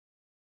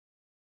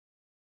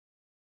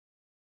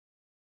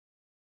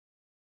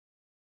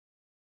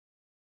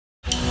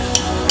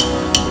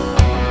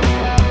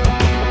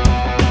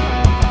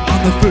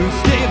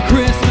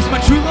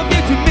true love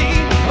gave to me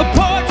a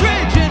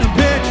partridge in a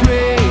pear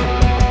tree.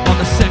 On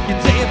the second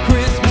day of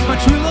Christmas, my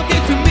true love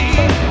gave to me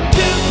 2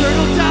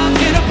 turtle doves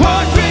and a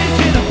partridge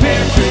in a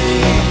pear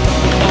tree.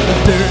 On the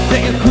third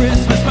day of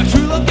Christmas, my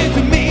true love gave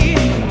to me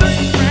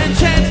 3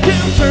 French hens, 2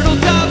 turtle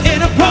doves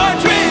and a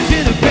partridge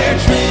in a pear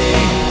tree.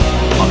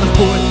 On the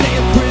fourth day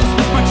of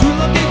Christmas, my true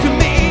love gave to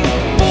me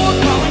 4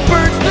 calling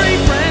birds, 3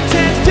 French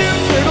hens, 2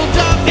 turtle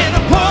doves and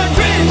a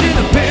partridge in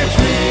a pear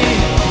tree.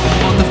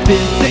 On the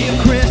fifth day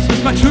of Christmas,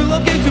 my true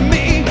love gave to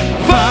me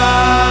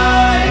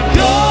 5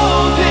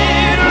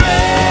 golden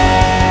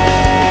rings,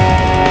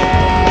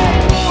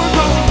 4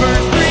 calling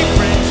birds, 3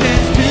 French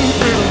hens, 2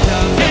 turtle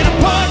doves and a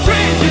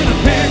partridge in a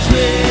pear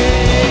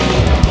tree.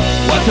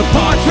 What's a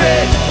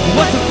partridge?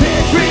 What's a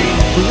pear tree?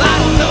 Well, I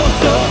don't know,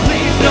 so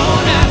please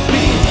don't ask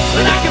me.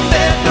 But I can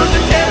bet those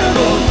are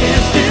terrible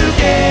gifts to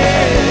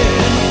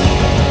give.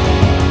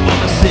 On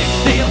the 6th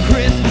day of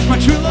Christmas, my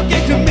true love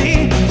gave to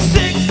me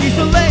 6 geese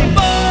to lay,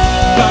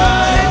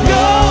 5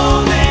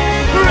 golden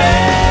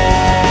rings,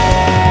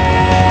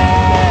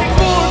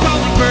 4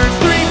 calling birds,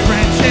 3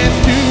 French hens,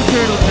 2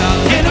 turtle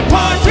doves and a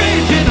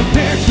partridge in a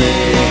pear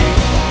tree.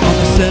 On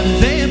the 7th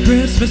day of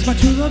Christmas, my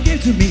true love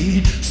gave to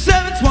me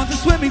 7 swans a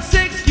swimming,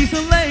 6 geese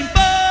a laying,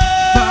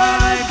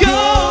 5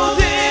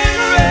 golden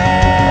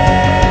rings,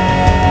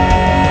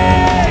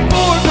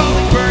 4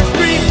 calling birds,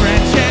 3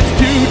 French hens,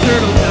 2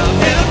 turtle doves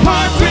and a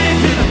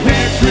partridge in a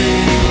pear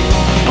tree.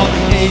 On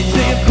the 8th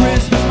day of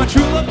Christmas, my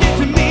true love gave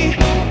to me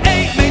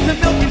 8 maids of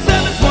milk and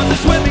 7 swans a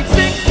swimming,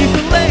 6 geese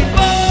a laying,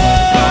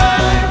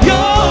 5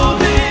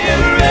 golden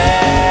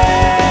rings,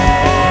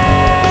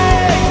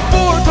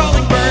 4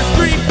 calling birds,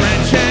 3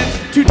 French hens,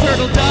 2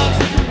 turtle doves,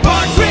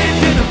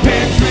 partridge in a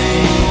pear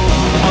tree.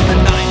 On the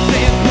 9th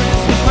day of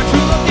Christmas, my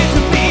true love gave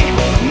to me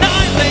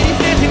 9 ladies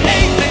dancing,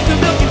 8 maids of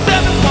milk and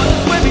 7 swans a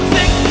swimming,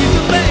 6 geese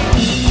a laying.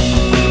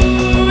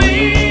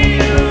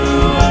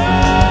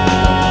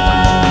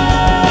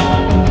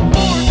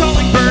 4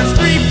 calling birds,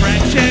 3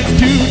 French hens,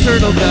 2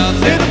 turtle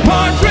doves and a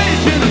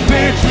partridge in a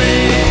pear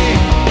tree.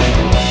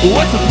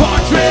 What's a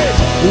partridge?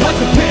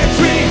 What's a pear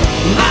tree?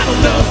 Well, I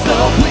don't know, so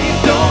please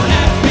don't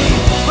ask me.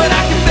 But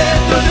I can bet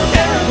those are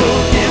terrible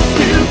gifts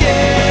to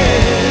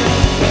give.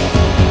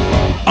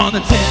 On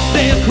the 10th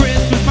day of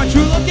Christmas, my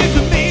true love gave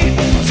to me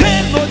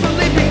 10 lords a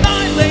leaping,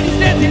 9 ladies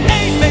dancing,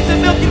 8 maids of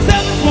milk and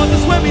 7 swans a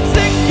swimming,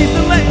 6 geese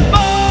a laying,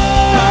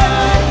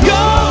 5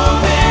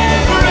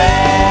 golden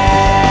rings,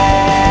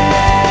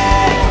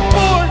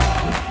 4,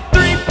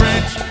 3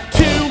 French,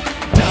 2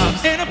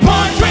 doves and a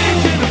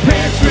partridge in a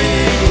pear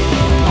tree.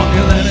 On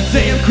the 11th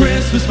day of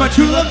Christmas, my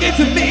true love gave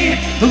to me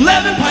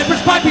 11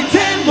 pipers piping,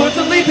 10 lords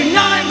a leaping,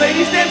 9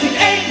 ladies dancing,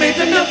 8 maids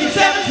of milk and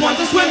 7 swans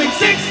a swimming,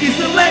 6 geese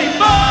a laying,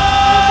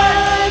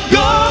 5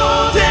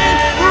 golden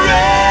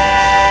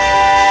rings,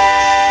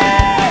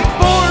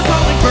 4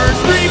 calling birds,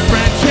 3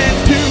 French hens,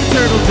 2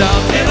 turtle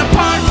doves and a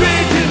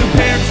partridge in a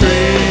pear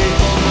tree.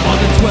 On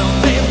the 12th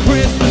day of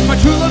Christmas, my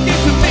true love gave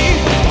to me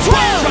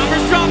 12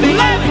 drummers drumming,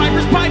 11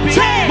 pipers piping,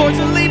 10 lords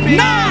a leaping,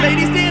 9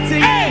 ladies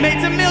dancing, 8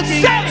 maids a milking,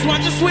 7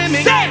 swans a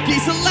swimming, 6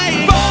 geese a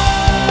laying,